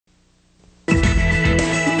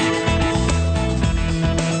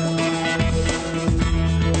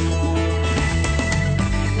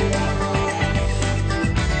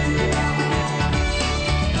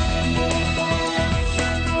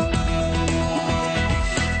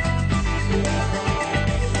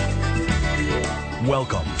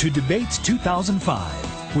Welcome to Debates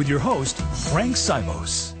 2005 with your host, Frank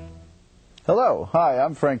Sivos. Hello, hi,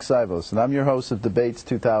 I'm Frank Sivos, and I'm your host of Debates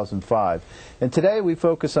 2005. And today we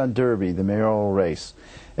focus on Derby, the mayoral race.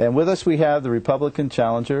 And with us we have the Republican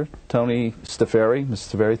challenger, Tony Staffieri.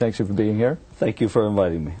 Mr. Staffieri, thanks for being here. Thank you for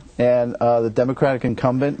inviting me. And the Democratic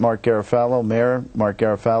incumbent, Marc Garofalo, Mayor Marc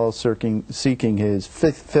Garofalo, seeking his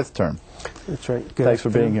fifth term. That's right. Good Thanks for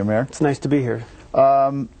being here, Mayor. It's nice to be here.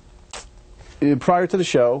 Prior to the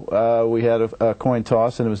show, we had a coin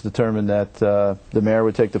toss, and it was determined that the mayor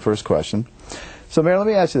would take the first question. So, Mayor, let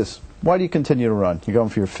me ask you this. Why do you continue to run? You're going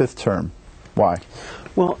for your fifth term. Why?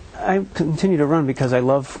 Well, I continue to run because I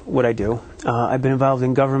love what I do. I've been involved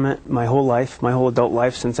in government my whole life, my whole adult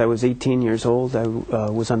life, since I was 18 years old. I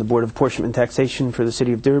was on the Board of Apportionment and Taxation for the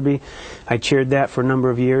City of Derby. I chaired that for a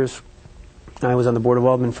number of years. I was on the Board of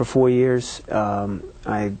Aldermen for 4 years.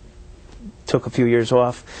 I took a few years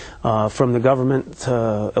off from the government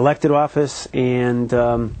elected office, and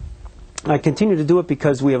I continue to do it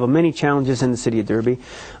because we have many challenges in the city of Derby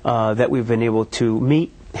that we've been able to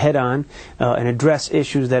meet head on and address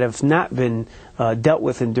issues that have not been dealt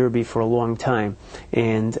with in Derby for a long time.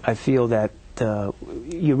 And I feel that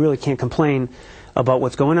you really can't complain about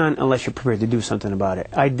what's going on unless you're prepared to do something about it.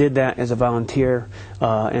 I did that as a volunteer,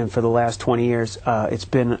 and for the last 20 years it's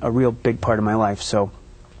been a real big part of my life. So.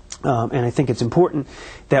 And I think it's important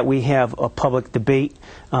that we have a public debate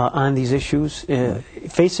on these issues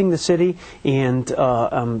facing the city, and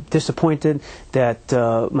I'm disappointed that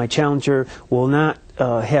my challenger will not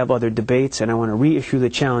have other debates, and I want to reissue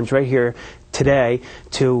the challenge right here today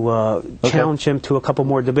to challenge him to a couple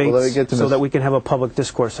more debates so that we can have a public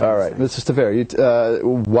discourse on All right, Mr. Staffieri,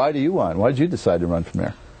 why do you want? Why did you decide to run for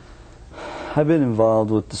mayor? I've been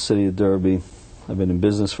involved with the city of Derby. I've been in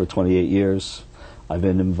business for 28 years. I've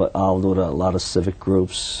been involved with a lot of civic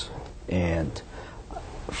groups, and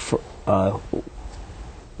the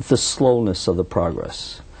slowness of the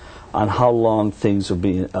progress, on how long things are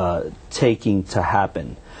being taking to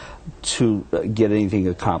happen to get anything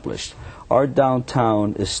accomplished. Our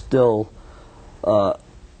downtown is still a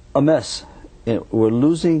mess. We're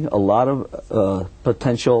losing a lot of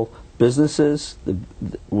potential businesses.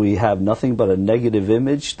 We have nothing but a negative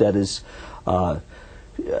image that is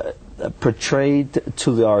portrayed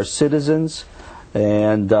to our citizens,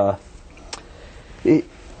 and I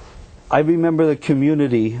remember the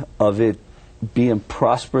community of it being a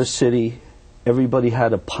prosperous city. Everybody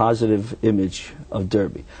had a positive image of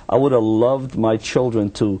Derby. I would have loved my children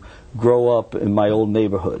to grow up in my old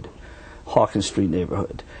neighborhood, Hawkins Street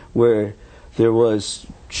neighborhood, where there was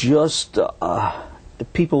just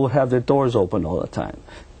people would have their doors open all the time.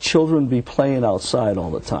 Children be playing outside all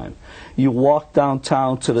the time. You walk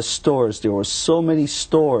downtown to the stores. There were so many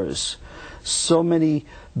stores, so many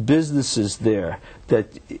businesses there that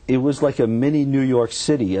it was like a mini New York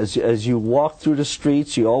City. As you walk through the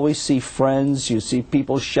streets, you always see friends, you see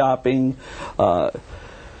people shopping, and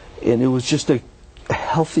it was just a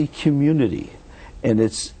healthy community. And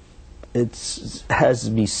it has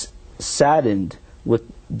me saddened with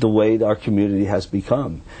the way our community has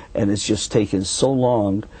become, and it's just taken so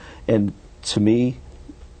long. And to me,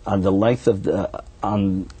 on the length of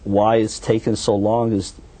on why it's taken so long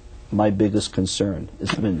is my biggest concern.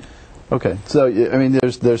 It's been okay. So I mean,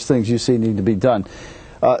 there's things you see need to be done.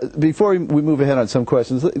 Before we move ahead on some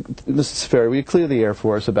questions, Mr. Staffieri, will you clear the air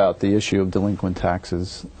for us about the issue of delinquent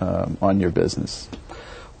taxes on your business?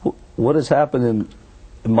 What has happened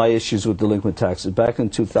in my issues with delinquent taxes? Back in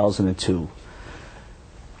 2002.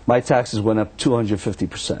 My taxes went up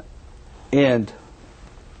 250%. And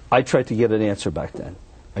I tried to get an answer back then.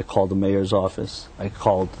 I called the mayor's office. I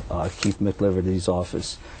called Keith McLiverty's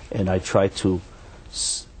office. And I tried to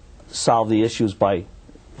solve the issues by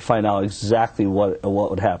finding out exactly what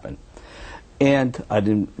would happen. And I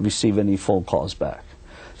didn't receive any phone calls back.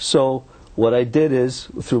 So what I did is,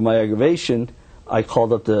 through my aggravation, I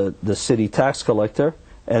called up the city tax collector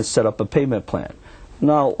and set up a payment plan.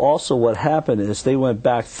 Now, also what happened is they went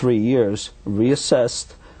back 3 years,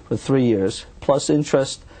 reassessed for 3 years, plus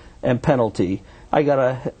interest and penalty. I got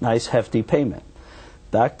a nice hefty payment.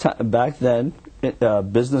 Back then,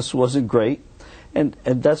 business wasn't great, and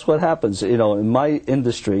that's what happens. You know, in my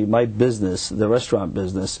industry, my business, the restaurant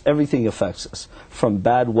business, everything affects us. From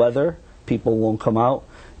bad weather, people won't come out.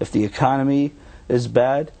 If the economy is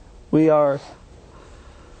bad, we are,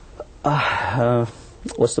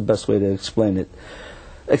 what's the best way to explain it?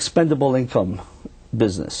 Expendable income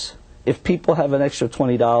business. If people have an extra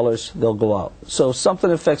 $20, they'll go out. So if something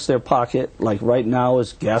affects their pocket, like right now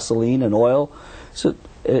is gasoline and oil, so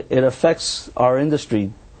it affects our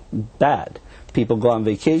industry bad. People go on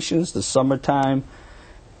vacations, the summertime,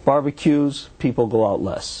 barbecues, people go out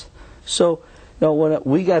less. So, when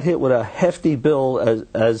we got hit with a hefty bill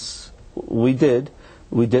as we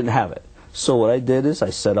didn't have it. So what I did is I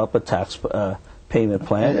set up a tax payment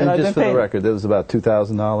plan, And I've just been for the paying. record, that was about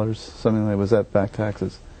 $2,000, something like, was that back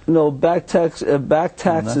taxes? No, back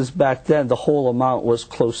taxes back then, the whole amount was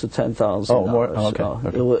close to $10,000. Oh, more? Oh,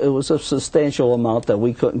 okay. It was a substantial amount that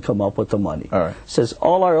we couldn't come up with the money. All right. Says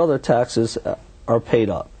all our other taxes are paid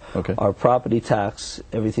up. Okay. Our property tax,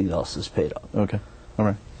 everything else is paid up. Okay. All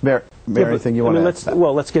right. Mayor, anything you want to add?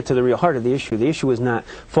 Let's get to the real heart of the issue. The issue is not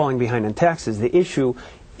falling behind on taxes. The issue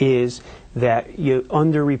is that you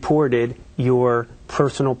underreported your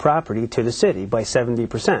personal property to the city by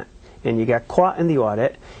 70%. And you got caught in the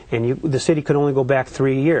audit, and the city could only go back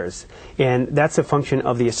 3 years. And that's a function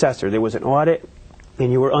of the assessor. There was an audit,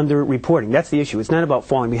 and you were under-reporting. That's the issue. It's not about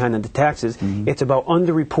falling behind on the taxes. It's about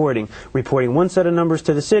under-reporting, reporting one set of numbers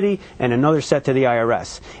to the city and another set to the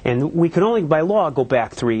IRS. And we could only, by law, go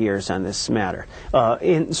back 3 years on this matter.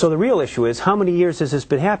 And so the real issue is, how many years has this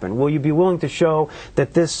been happening? Will you be willing to show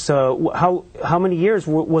that this, how many years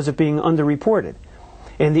was it being under-reported?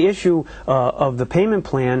 And the issue of the payment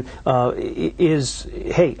plan is,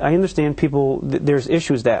 hey, I understand people, there's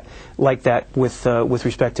issues like that with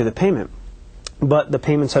respect to the payment. But the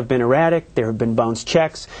payments have been erratic, there have been bounced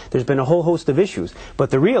checks, there's been a whole host of issues. But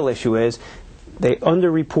the real issue is they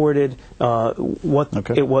underreported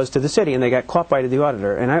what it was to the city, and they got caught by the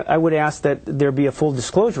auditor. And I would ask that there be a full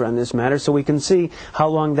disclosure on this matter so we can see how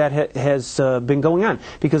long that has been going on.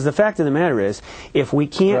 Because the fact of the matter is, if we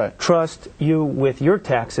can't trust you with your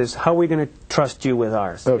taxes, how are we going to trust you with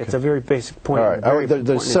ours? Okay. It's a very basic point. All right.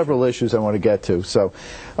 There's several issues I want to get to. So,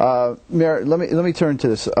 Mayor, let me turn to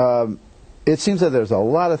this. It seems that there's a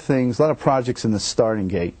lot of things, a lot of projects in the starting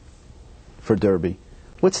gate for Derby.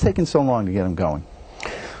 What's taking so long to get them going?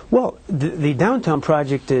 Well, the downtown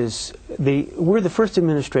project is, we're the first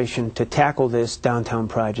administration to tackle this downtown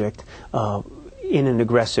project in an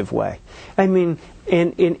aggressive way. I mean,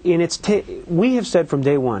 we have said from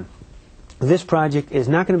day one, this project is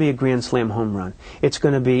not going to be a grand slam home run. It's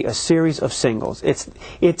going to be a series of singles.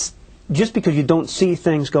 It's just because you don't see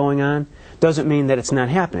things going on doesn't mean that it's not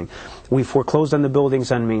happening. We foreclosed on the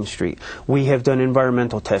buildings on Main Street. We have done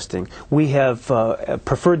environmental testing. We have a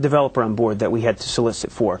preferred developer on board that we had to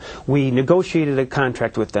solicit for. We negotiated a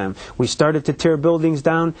contract with them. We started to tear buildings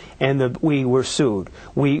down, and we were sued.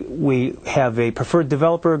 We have a preferred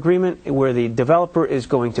developer agreement where the developer is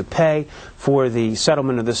going to pay for the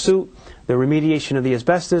settlement of the suit, the remediation of the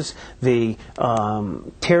asbestos, the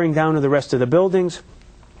tearing down of the rest of the buildings.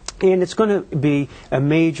 And it's going to be a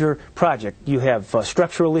major project. You have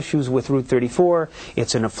structural issues with Route 34.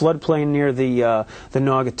 It's in a floodplain near the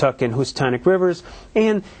Naugatuck and Housatonic rivers.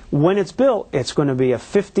 And when it's built, it's going to be a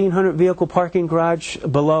 1,500 vehicle parking garage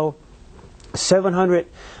below, 700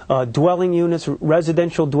 dwelling units,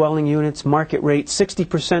 residential dwelling units, market rate,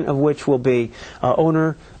 60% of which will be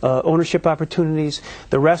ownership opportunities.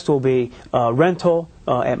 The rest will be rental,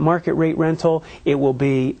 at market rate rental. It will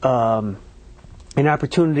be an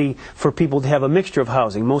opportunity for people to have a mixture of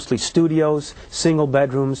housing, mostly studios, single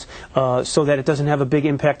bedrooms, so that it doesn't have a big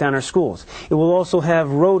impact on our schools. It will also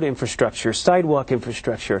have road infrastructure, sidewalk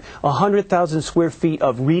infrastructure, 100,000 square feet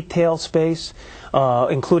of retail space,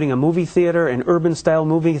 including a movie theater, an urban-style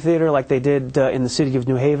movie theater like they did in the city of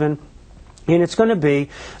New Haven. And it's going to be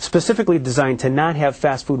specifically designed to not have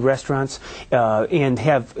fast food restaurants and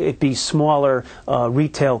have it be smaller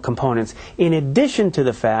retail components. In addition to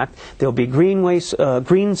the fact, there'll be green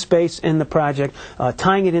space in the project,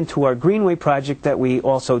 tying it into our Greenway project that we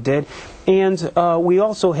also did. And we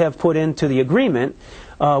also have put into the agreement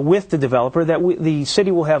with the developer that the city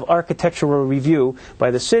will have architectural review by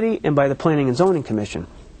the city and by the Planning and Zoning Commission.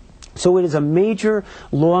 So it is a major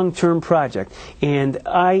long-term project, and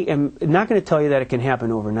I am not going to tell you that it can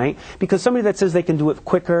happen overnight, because somebody that says they can do it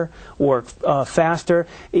quicker or faster,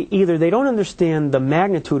 either they don't understand the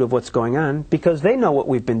magnitude of what's going on, because they know what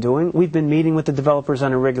we've been doing. We've been meeting with the developers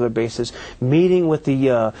on a regular basis, meeting with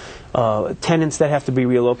the tenants that have to be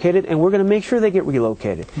relocated, and we're going to make sure they get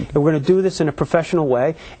relocated. And we're going to do this in a professional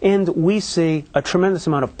way, and we see a tremendous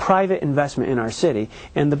amount of private investment in our city,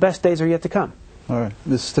 and the best days are yet to come. All right.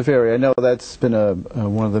 Mr. Staffieri, I know that's been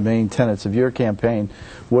one of the main tenets of your campaign.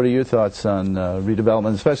 What are your thoughts on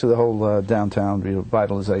redevelopment, especially the whole downtown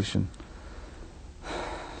revitalization?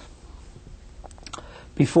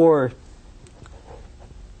 Before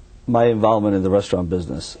my involvement in the restaurant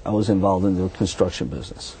business, I was involved in the construction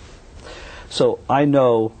business. So I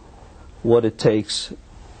know what it takes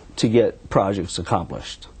to get projects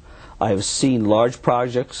accomplished. I have seen large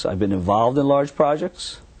projects. I've been involved in large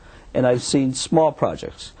projects. and I've seen small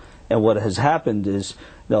projects. And what has happened is,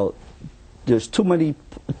 there's too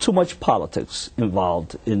much politics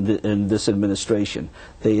involved in this administration.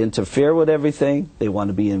 They interfere with everything. They want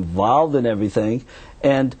to be involved in everything,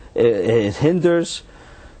 and it hinders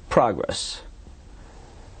progress.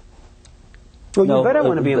 Well, you better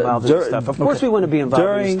want to be involved in this stuff. Of course we want to be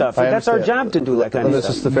involved in this stuff. That's our job to do that kind of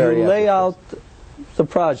stuff. You lay out the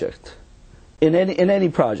project. In any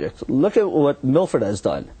project. Look at what Milford has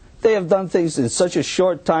done. They have done things in such a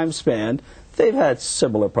short time span. They've had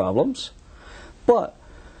similar problems. But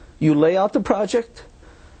you lay out the project.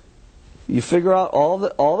 You figure out all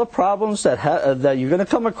the problems that you're going to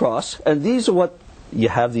come across. And these are what you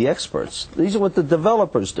have the experts. These are what the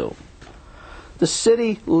developers do. The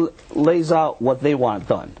city lays out what they want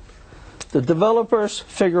done. The developers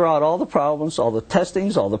figure out all the problems, all the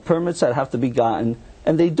testings, all the permits that have to be gotten,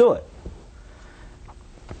 and they do it.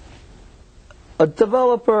 A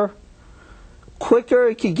developer, quicker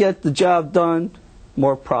it can get the job done,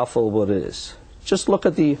 more profitable it is. Just look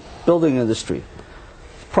at the building industry.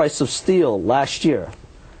 Price of steel last year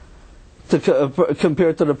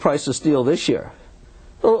compared to the price of steel this year.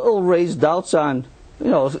 It'll raise doubts on,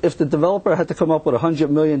 if the developer had to come up with $100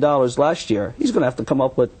 million last year, he's going to have to come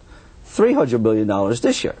up with $300 million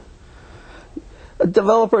this year. A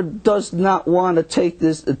developer does not want to take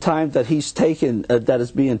the time that he's taken, that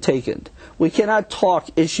is being taken. We cannot talk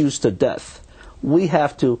issues to death. We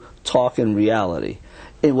have to talk in reality,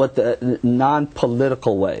 in what the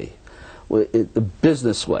non-political way, the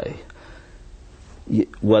business way.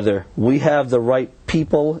 Whether we have the right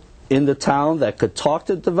people in the town that could talk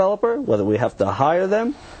to the developer, whether we have to hire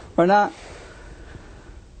them or not.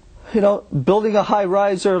 Building a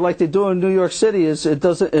high-riser like they do in New York City it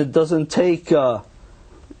doesn't take.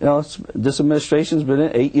 This administration's been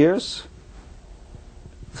in 8 years.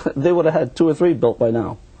 They would have had 2 or 3 built by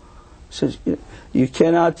now. So you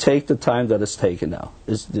cannot take the time that it's taken now.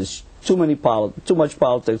 There's too much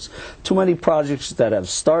politics, too many projects that have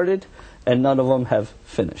started, and none of them have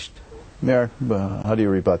finished. Mayor, how do you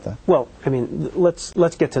rebut that? Well,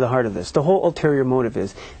 let's get to the heart of this. The whole ulterior motive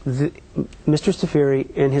is Mr. Staffieri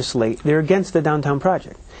and his slate, they're against the downtown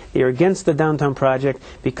project. They're against the downtown project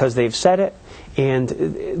because they've said it, and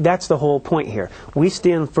that's the whole point here. We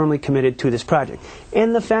stand firmly committed to this project.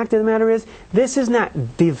 And the fact of the matter is, this is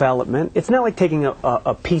not development. It's not like taking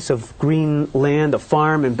a piece of green land, a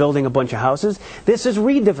farm, and building a bunch of houses. This is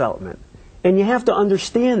redevelopment. And you have to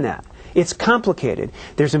understand that. It's complicated.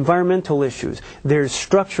 There's environmental issues. There's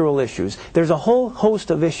structural issues. There's a whole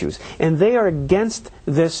host of issues. And they are against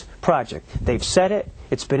this project. They've said it.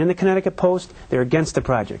 It's been in the Connecticut Post. They're against the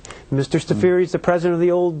project. Mr. Staffieri is the president of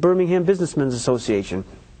the old Birmingham Businessmen's Association.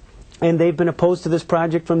 And they've been opposed to this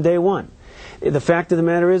project from day one. The fact of the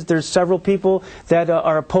matter is there's several people that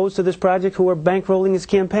are opposed to this project who are bankrolling his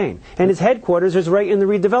campaign. And his headquarters is right in the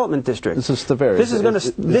redevelopment district. This is Staffieri. This is going to.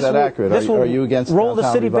 Is that accurate? Are you against roll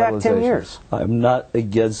the city back 10 revitalization? years? I'm not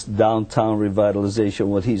against downtown revitalization.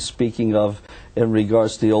 What he's speaking of in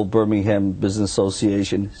regards to the old Birmingham Business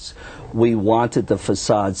Association, we wanted the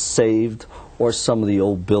facade saved or some of the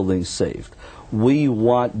old buildings saved. We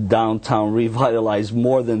want downtown revitalized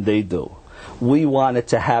more than they do. We want it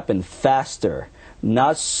to happen faster,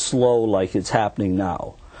 not slow like it's happening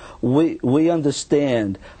now. We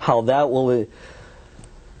understand how that will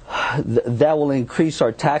increase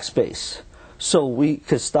our tax base, so we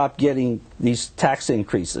could stop getting these tax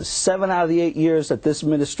increases. 7 out of the 8 years that this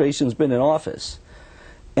administration's been in office,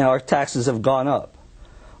 and our taxes have gone up.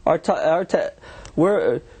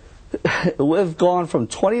 We've gone from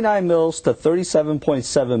 29 mils to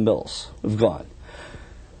 37.7 mils. We've gone.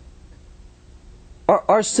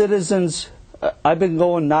 Our citizens, I've been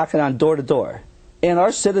going knocking on door to door, and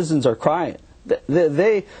our citizens are crying.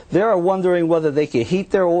 They are wondering whether they can heat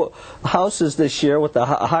their houses this year with a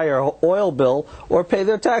higher oil bill or pay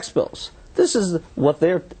their tax bills. This is what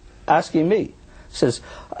they're asking me.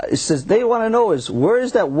 It says they want to know is where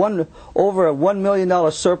is that over a $1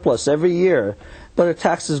 million surplus every year, but their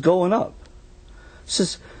taxes going up. It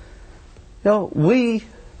says, we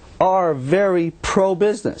are very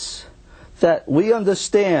pro-business. That we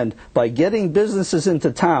understand by getting businesses into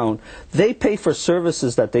town, they pay for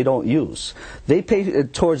services that they don't use. They pay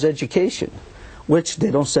towards education, which they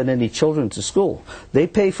don't send any children to school. They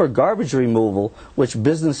pay for garbage removal, which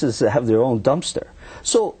businesses have their own dumpster.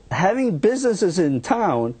 So having businesses in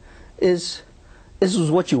town is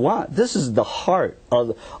what you want. This is the heart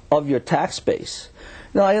of your tax base.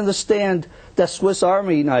 Now I understand that Swiss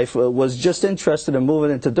Army knife was just interested in moving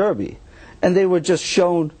into Derby, and they were just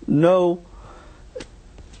shown no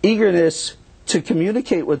eagerness to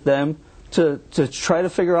communicate with them to try to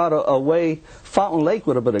figure out a way. Fountain Lake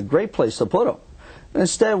would have been a great place to put them.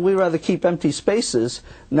 Instead, we rather keep empty spaces,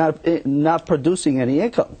 not producing any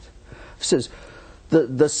income. It says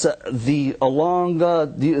along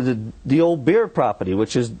the old Beard property,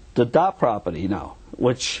 which is the Dot property now,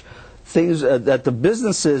 which things that the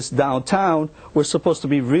businesses downtown were supposed to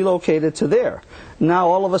be relocated to there. Now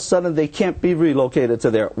all of a sudden they can't be relocated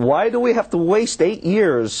to there. Why do we have to waste 8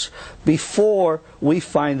 years before we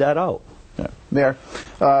find that out? Yeah. Mayor,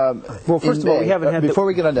 well, first of all, we haven't had before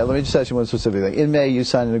we get on that, let me just ask you one specific thing. In May, you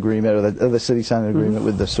signed an agreement, or the city signed an agreement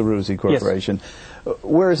with the Ceruzzi Corporation. Yes.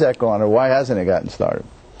 Where has that gone, or why hasn't it gotten started?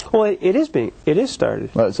 Well, it is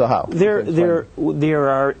started. So how? There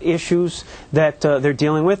are issues that they're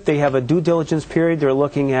dealing with. They have a due diligence period. They're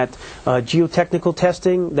looking at geotechnical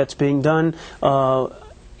testing that's being done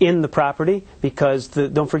in the property, because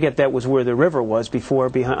don't forget that was where the river was before,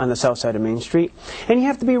 on the south side of Main Street. And you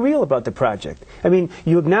have to be real about the project. I mean,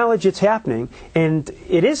 you acknowledge it's happening, and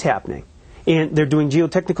it is happening. And they're doing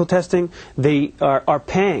geotechnical testing. They are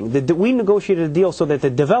paying. We negotiated a deal so that the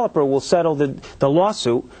developer will settle the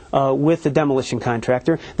lawsuit with the demolition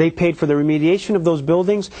contractor. They paid for the remediation of those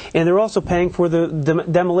buildings, and they're also paying for the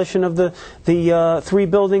demolition of the 3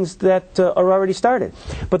 buildings that are already started.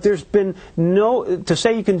 But there's been to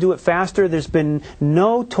say you can do it faster, there's been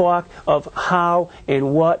no talk of how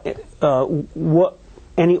and what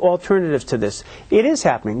any alternatives to this. It is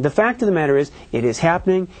happening. The fact of the matter is, it is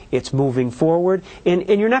happening, it's moving forward, and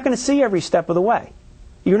you're not going to see every step of the way.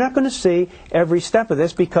 You're not going to see every step of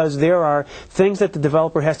this, because there are things that the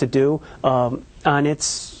developer has to do on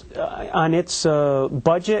its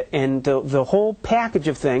budget and the whole package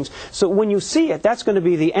of things. So when you see it, that's going to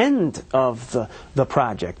be the end of the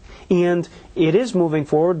project. And it is moving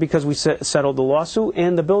forward because we settled the lawsuit,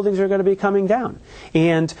 and the buildings are going to be coming down.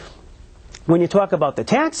 And when you talk about the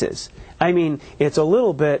taxes, I mean, it's a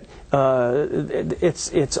little bit,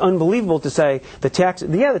 it's unbelievable to say the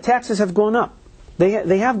taxes have gone up.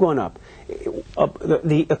 They have gone up,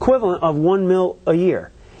 the equivalent of $1 million a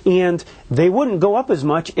year. And they wouldn't go up as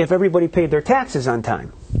much if everybody paid their taxes on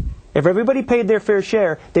time. If everybody paid their fair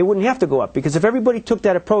share, they wouldn't have to go up. Because if everybody took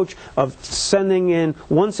that approach of sending in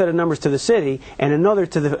one set of numbers to the city and another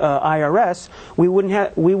to the IRS, we wouldn't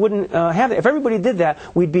have it. If everybody did that,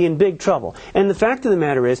 we'd be in big trouble. And the fact of the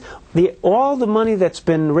matter is, all the money that's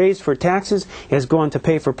been raised for taxes has gone to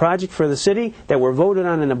pay for projects for the city that were voted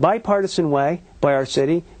on in a bipartisan way by our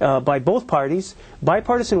city, by both parties,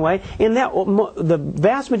 bipartisan way. And the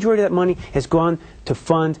vast majority of that money has gone to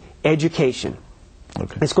fund education.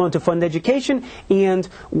 Okay. It's going to fund education, and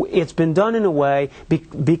it's been done in a way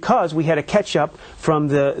because we had to catch up from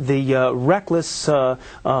the reckless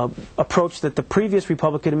approach that the previous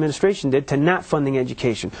Republican administration did to not funding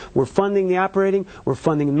education. We're funding the operating, we're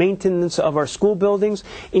funding maintenance of our school buildings,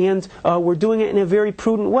 and we're doing it in a very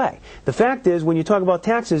prudent way. The fact is, when you talk about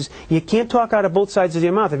taxes, you can't talk out of both sides of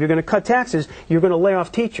your mouth. If you're going to cut taxes, you're going to lay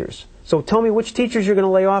off teachers. So tell me which teachers you're going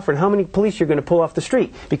to lay off and how many police you're going to pull off the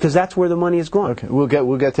street, because that's where the money is going. Okay,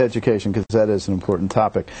 we'll get to education, because that is an important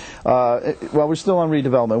topic. While we're still on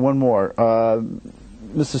redevelopment, one more.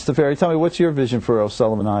 Mr. Staffieri, tell me, what's your vision for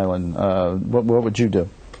O'Sullivan Island? What would you do?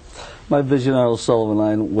 My vision on O'Sullivan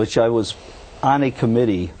Island, which I was on a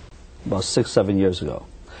committee about 6-7 years ago,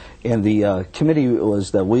 and the committee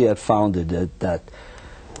was that we had founded that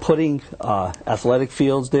putting athletic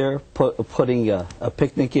fields there, putting a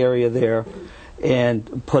picnic area there,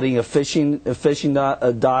 and putting a fishing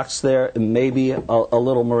docks there, and maybe a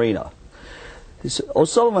little marina.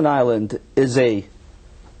 O'Sullivan Island is a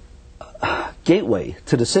gateway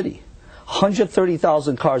to the city.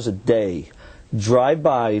 130,000 cars a day drive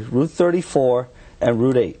by Route 34 and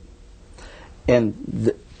Route 8.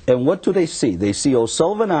 And what do they see? They see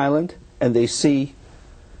O'Sullivan Island, and they see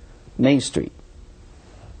Main Street.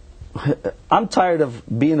 I'm tired of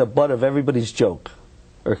being the butt of everybody's joke.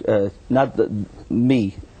 Not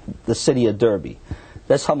me, the city of Derby.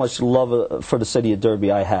 That's how much love for the city of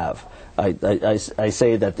Derby I have. I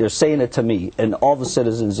say that they're saying it to me, and all the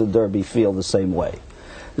citizens of Derby feel the same way.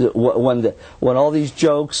 When all these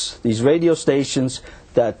jokes, these radio stations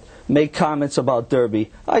that make comments about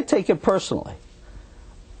Derby, I take it personally.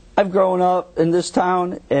 I've grown up in this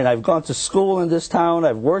town, and I've gone to school in this town,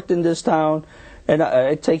 I've worked in this town, and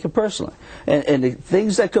I take it personally. And the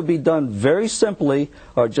things that could be done very simply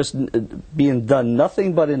are just being done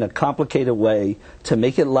nothing but in a complicated way to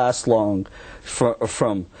make it last long,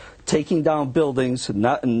 from taking down buildings,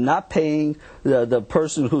 not paying the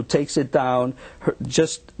person who takes it down,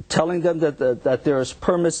 just telling them that there's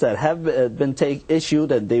permits that have been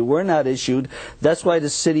issued and they were not issued. That's why the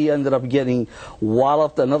city ended up getting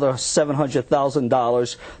walloped another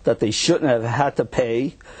 $700,000 that they shouldn't have had to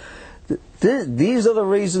pay. These are the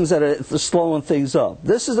reasons that are slowing things up.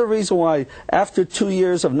 This is the reason why, after 2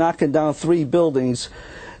 years of knocking down 3 buildings,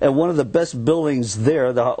 and one of the best buildings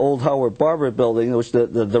there, the old Howard Barber building, which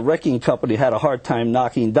the wrecking company had a hard time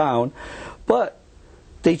knocking down, but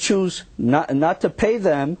they choose not to pay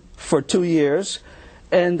them for 2 years,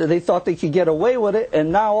 and they thought they could get away with it,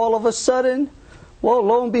 and now all of a sudden, well,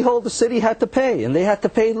 lo and behold, the city had to pay, and they had to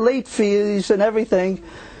pay late fees and everything.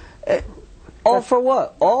 All for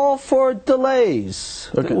what? All for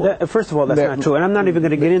delays. Okay. First of all, that's not true. And I'm not even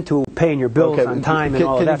going to get into paying your bills on time and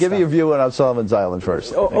all that stuff. Can you give me your view on O'Sullivan's Island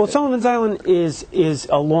first? O'Sullivan's Island is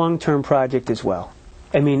a long-term project as well.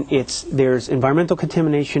 I mean, there's environmental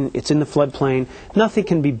contamination. It's in the floodplain. Nothing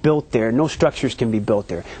can be built there. No structures can be built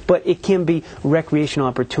there. But it can be recreational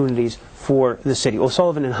opportunities for the city.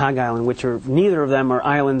 O'Sullivan and Hog Island, which are, neither of them are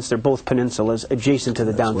islands. They're both peninsulas adjacent to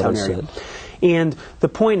the downtown area. And the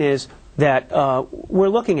point is that we're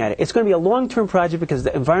looking at it. It's going to be a long-term project because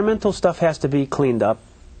the environmental stuff has to be cleaned up.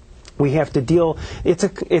 We have to deal, it's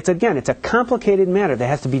a complicated matter that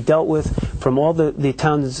has to be dealt with from all the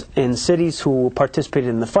towns and cities who participated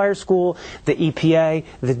in the fire school, the EPA,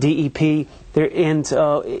 the DEP, and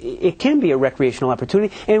it can be a recreational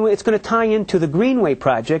opportunity, and it's going to tie into the Greenway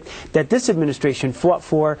project that this administration fought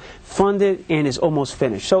for, funded, and is almost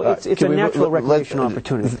finished. So it's a natural recreational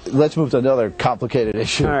opportunity. Let's move to another complicated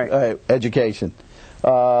issue. All right. Education.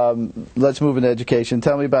 Let's move into education.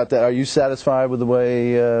 Tell me about that. Are you satisfied with the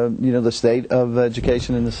way the state of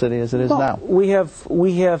education in the city as it is now? We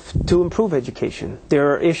have to improve education.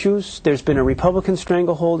 There are issues. There's been a Republican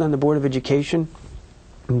stranglehold on the Board of Education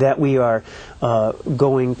that we are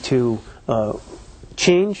going to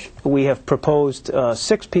change. We have proposed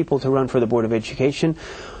 6 people to run for the Board of Education,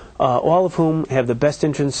 all of whom have the best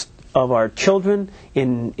interests of our children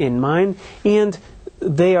in mind, and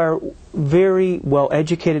they are very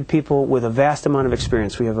well-educated people with a vast amount of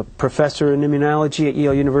experience. We have a professor in immunology at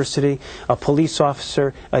Yale University, a police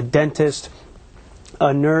officer, a dentist,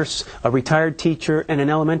 a nurse, a retired teacher, and an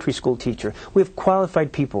elementary school teacher. We have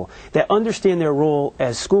qualified people that understand their role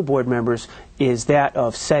as school board members is that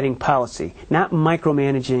of setting policy, not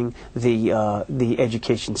micromanaging the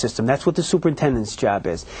education system. That's what the superintendent's job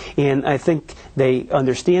is. And I think they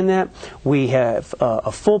understand that. We have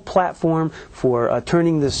a full platform for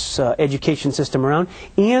turning this education system around,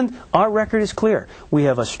 and our record is clear. We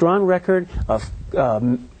have a strong record of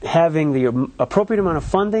having the appropriate amount of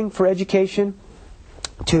funding for education,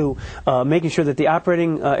 to making sure that the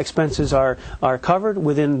operating expenses are covered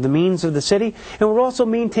within the means of the city, and we're also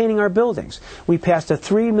maintaining our buildings. We passed a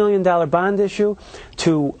 $3 million bond issue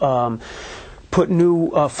to put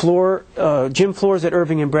new gym floors at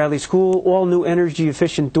Irving and Bradley School, all new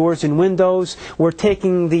energy-efficient doors and windows. We're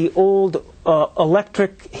taking the old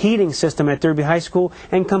electric heating system at Derby High School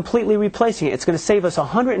and completely replacing it. It's going to save us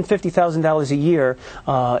 $150,000 a year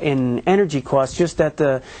in energy costs just at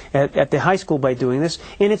the high school by doing this,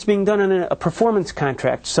 and it's being done on a performance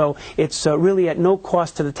contract, so it's really at no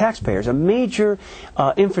cost to the taxpayers. A major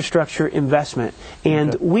infrastructure investment,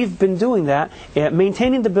 and we've been doing that,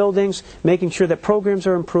 maintaining the buildings, making sure that programs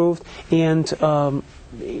are improved, and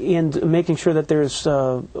making sure that there's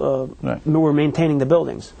we're maintaining the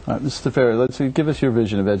buildings. All right, Mr. Staffieri, let's give us your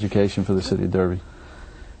vision of education for the city of Derby.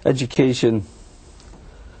 Education,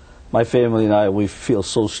 my family and I, we feel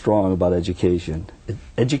so strong about education.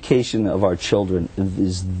 Education of our children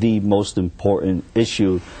is the most important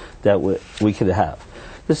issue that we could have.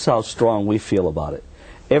 This is how strong we feel about it.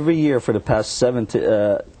 Every year for the past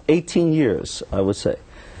 18 years, I would say,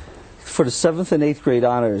 for the 7th and 8th grade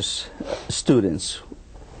honors students,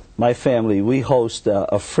 my family, we host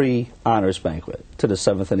a free honors banquet to the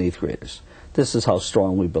 7th and 8th graders. This is how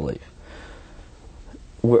strong we believe.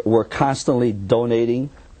 We're constantly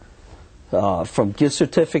donating from gift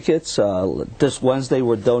certificates. This Wednesday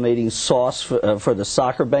we're donating sauce for the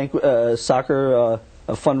soccer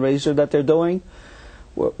fundraiser that they're doing.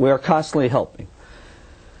 We're constantly helping.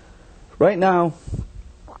 Right now,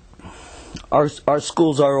 our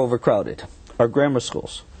schools are overcrowded, our grammar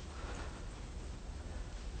schools.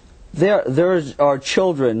 There are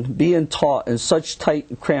children being taught in such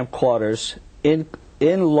tight, cramped quarters, in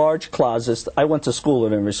large closets. I went to school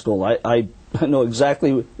at every school. I know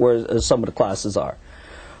exactly where some of the classes are.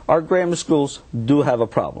 Our grammar schools do have a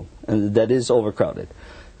problem, and that is overcrowded.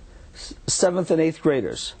 7th and 8th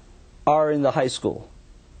graders are in the high school.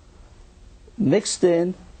 mixed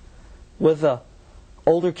in with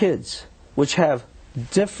older kids, which have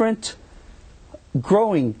different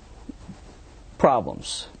growing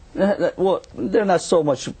problems. Well, they're not so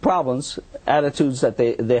much problems, attitudes that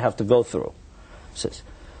they have to go through. Says,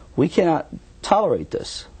 we cannot tolerate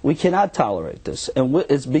this. We cannot tolerate this. And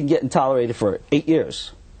it's been getting tolerated for 8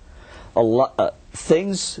 years. A lot,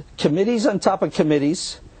 committees on top of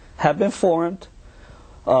committees have been formed.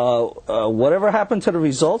 Whatever happened to the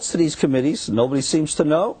results to these committees, nobody seems to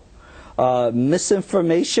know.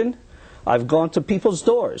 Misinformation. I've gone to people's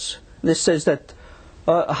doors. This says that,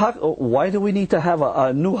 why do we need to have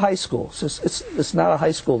a new high school? It's not a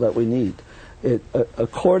high school that we need.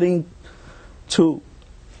 According to,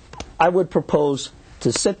 I would propose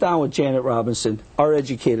to sit down with Janet Robinson, our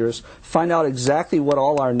educators, find out exactly what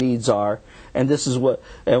all our needs are, and this is what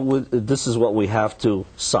we have to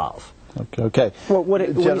solve. Okay. Well, when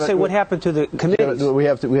you say what happened to the committees?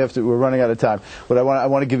 We're running out of time. But I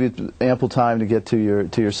want to give you ample time to get to your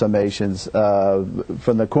summations.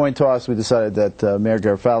 From the coin toss, we decided that Mayor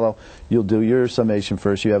Garofalo, you'll do your summation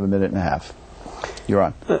first. You have 1.5 minutes. You're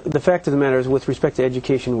on. The fact of the matter is, with respect to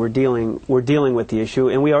education, we're dealing with the issue,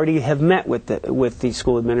 and we already have met with the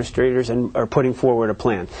school administrators and are putting forward a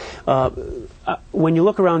plan. When you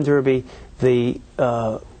look around Derby, and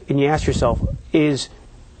you ask yourself, is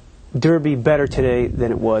Derby better today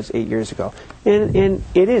than it was 8 years ago? And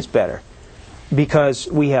it is better, because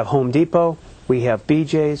we have Home Depot, we have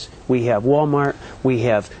BJ's, we have Walmart, we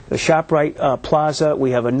have the ShopRite Plaza,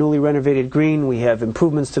 we have a newly renovated green, we have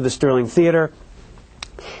improvements to the Sterling Theater,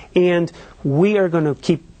 and we are going to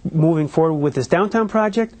keep moving forward with this downtown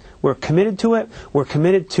project. We're committed to it. We're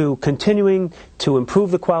committed to continuing to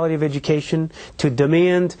improve the quality of education, to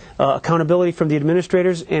demand accountability from the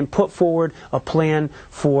administrators, and put forward a plan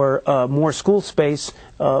for more school space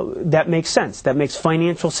that makes sense, that makes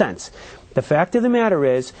financial sense. The fact of the matter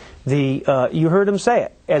is, you heard them say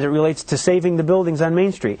it, as it relates to saving the buildings on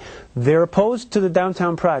Main Street. They're opposed to the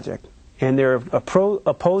downtown project, and they're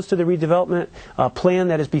opposed to the redevelopment plan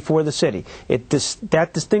that is before the city.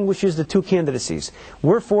 That distinguishes the two candidacies.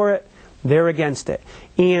 We're for it, they're against it.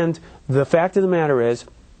 And the fact of the matter is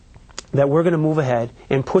that we're going to move ahead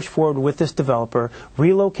and push forward with this developer,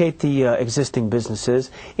 relocate the existing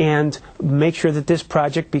businesses, and make sure that this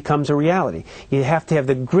project becomes a reality. You have to have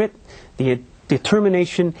the grit, the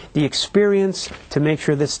determination, the experience to make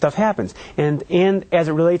sure this stuff happens. And as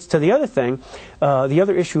it relates to the other thing, the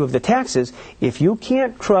other issue of the taxes, if you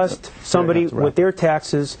can't trust somebody with their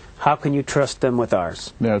taxes, how can you trust them with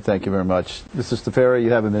ours? Mayor, thank you very much. Mr. Staffieri,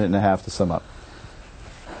 you have 1.5 minutes to sum up.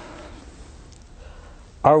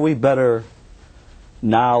 Are we better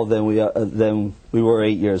now than we were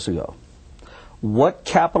 8 years ago? What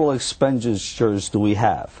capital expenditures do we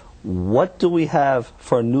have? What do we have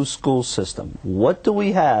for a new school system? What do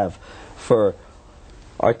we have for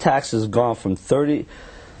our taxes gone from 29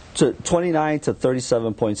 to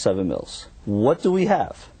 37.7 mils? What do we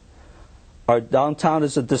have? Our downtown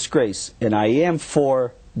is a disgrace, and I am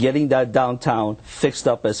for getting that downtown fixed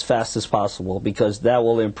up as fast as possible, because that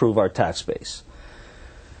will improve our tax base.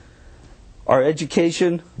 Our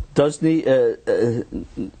education does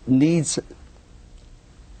needs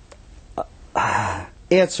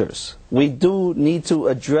answers. We do need to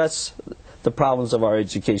address the problems of our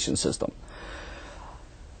education system.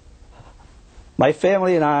 My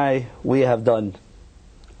family and I, we have done,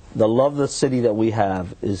 the love of the city that we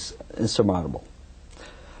have is insurmountable.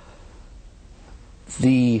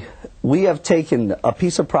 We have taken a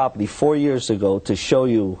piece of property 4 years ago to show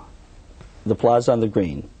you the Plaza on the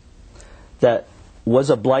Green that was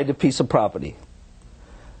a blighted piece of property.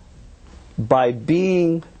 By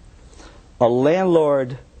being a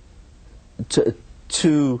landlord,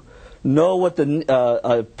 to know what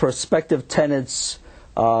the prospective tenants'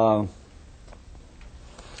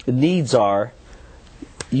 needs are,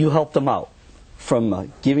 you help them out,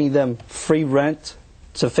 from giving them free rent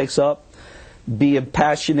to fix up, being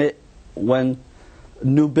passionate when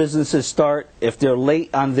new businesses start. If they're late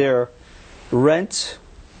on their rent,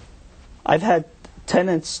 I've had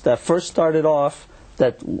tenants that first started off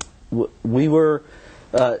that we were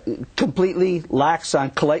completely lax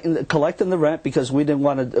on collecting the rent, because we didn't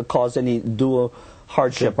want to cause any dual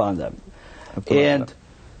hardship on them. And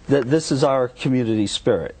this is our community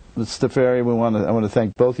spirit. Mr. Staffieri, I want to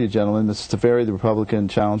thank both of you gentlemen. Mr. Staffieri, the Republican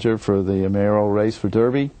challenger for the mayoral race for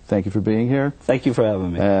Derby. Thank you for being here. Thank you for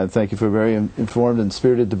having me. Thank you for a very informed and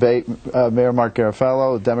spirited debate. Mayor Marc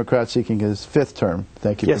Garofalo, a Democrat seeking his 5th term.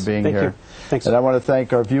 Thank you for being here. You. Thanks. And I want to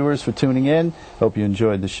thank our viewers for tuning in. Hope you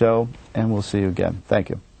enjoyed the show, and we'll see you again. Thank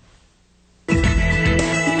you.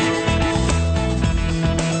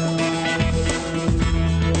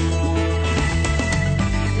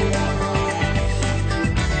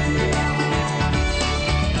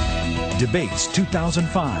 Debates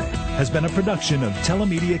 2005 has been a production of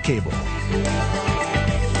Tele-Meida Cable.